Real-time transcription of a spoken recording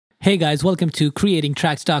Hey guys, welcome to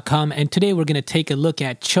creatingtracks.com, and today we're going to take a look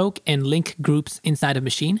at choke and link groups inside of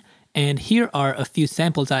Maschine, and here are a few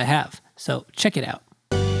samples I have, so check it out.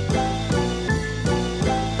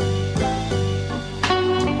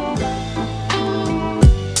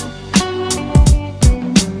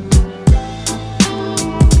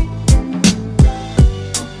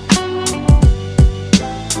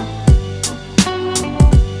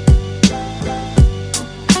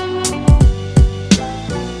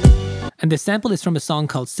 And this sample is from a song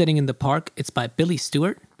called Sitting in the Park. It's by Billy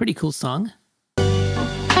Stewart. Pretty cool song.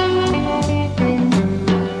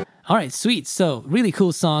 Alright, sweet. So, really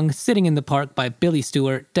cool song, Sitting in the Park by Billy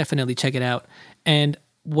Stewart. Definitely check it out. And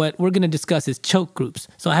what we're going to discuss is choke groups.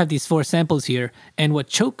 So I have these 4 samples here. And what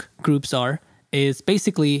choke groups are is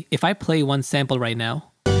basically if I play one sample right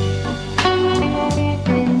now,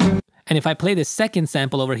 and if I play the second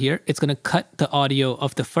sample over here, it's going to cut the audio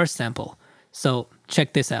of the first sample. So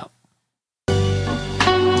check this out.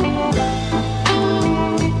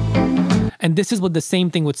 And this is what the same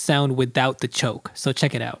thing would sound without the choke. So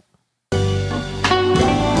check it out.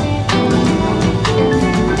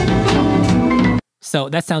 So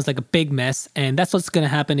that sounds like a big mess, and that's what's going to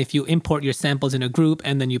happen if you import your samples in a group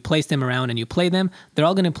and then you place them around and you play them. They're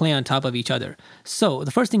all going to play on top of each other. So the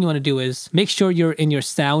first thing you want to do is make sure you're in your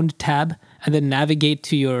sound tab and then navigate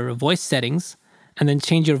to your voice settings and then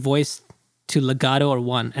change your voice to legato or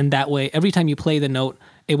 1. And that way, every time you play the note,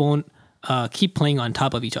 it won't keep playing on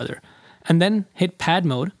top of each other. And then hit pad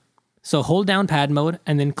mode. So hold down pad mode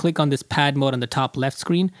and then click on this pad mode on the top left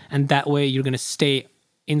screen. And that way you're going to stay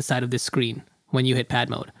inside of this screen when you hit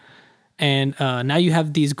pad mode. And now you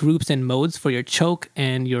have these groups and modes for your choke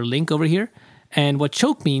and your link over here. And what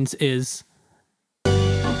choke means is,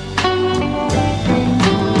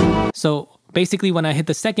 so basically when I hit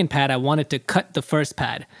the second pad, I wanted to cut the first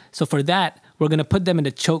pad. So for that, we're going to put them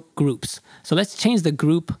into choke groups. So let's change the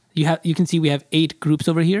group. You can see we have 8 groups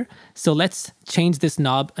over here. So let's change this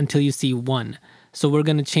knob until you see 1. So we're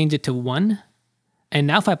going to change it to 1. And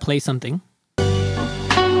now if I play something,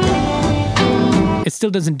 it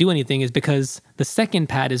still doesn't do anything, is because the second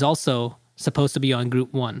pad is also supposed to be on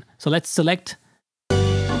group 1. So let's select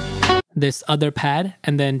this other pad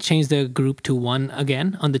and then change the group to 1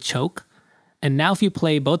 again on the choke. And now if you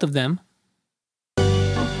play both of them,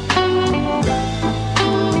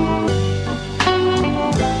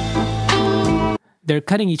 they're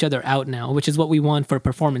cutting each other out now, which is what we want for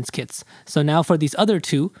performance kits. So now for these other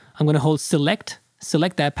 2, I'm going to hold select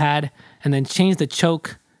that pad, and then change the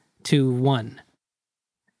choke to 1.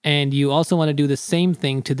 And you also want to do the same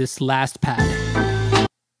thing to this last pad.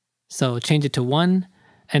 So change it to 1,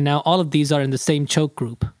 and now all of these are in the same choke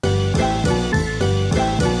group.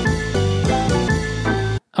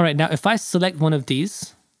 All right, now if I select one of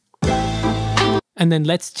these, and then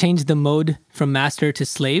let's change the mode from master to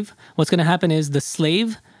slave. What's going to happen is the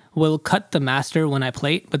slave will cut the master when I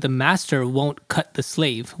play it, but the master won't cut the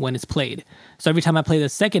slave when it's played. So every time I play the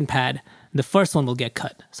second pad, the first one will get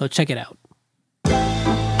cut. So check it out.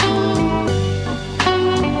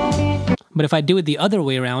 But if I do it the other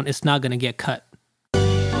way around, it's not going to get cut.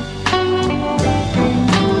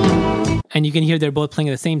 And you can hear they're both playing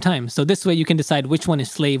at the same time. So this way you can decide which one is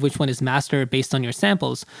slave, which one is master based on your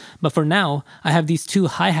samples. But for now, I have these 2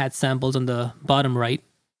 hi-hat samples on the bottom right.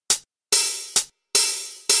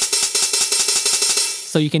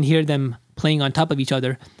 So you can hear them playing on top of each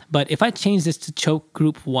other. But if I change this to choke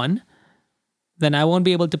group 1, then I won't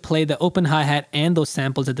be able to play the open hi-hat and those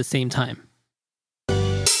samples at the same time.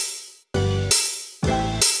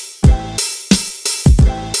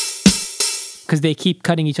 Because they keep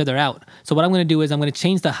cutting each other out. So what I'm going to do is I'm going to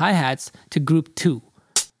change the hi-hats to group 2.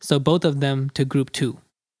 So both of them to group 2.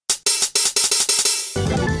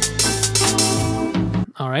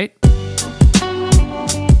 All right.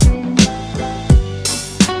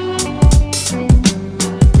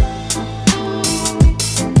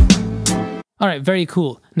 All right, very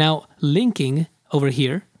cool. Now, linking over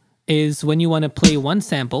here is when you want to play one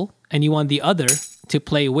sample and you want the other to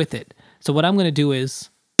play with it. So what I'm going to do is,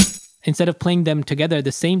 instead of playing them together at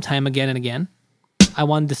the same time again and again, I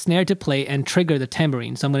want the snare to play and trigger the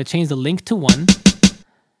tambourine. So I'm going to change the link to 1,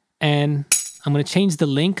 and I'm going to change the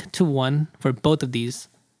link to 1 for both of these.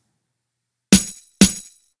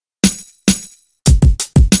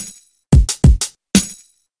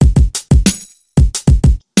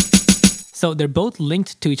 So they're both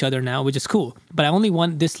linked to each other now, which is cool, but I only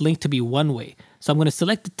want this link to be one way. So I'm going to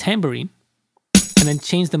select the tambourine and then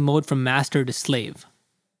change the mode from master to slave.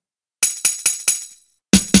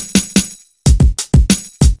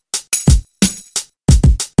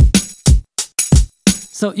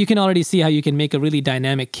 So you can already see how you can make a really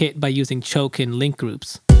dynamic kit by using choke and link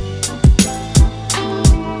groups.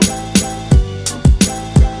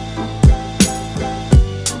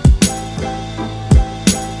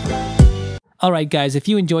 Alright guys, if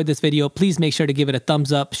you enjoyed this video, please make sure to give it a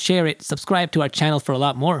thumbs up, share it, subscribe to our channel for a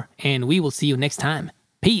lot more, and we will see you next time.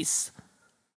 Peace!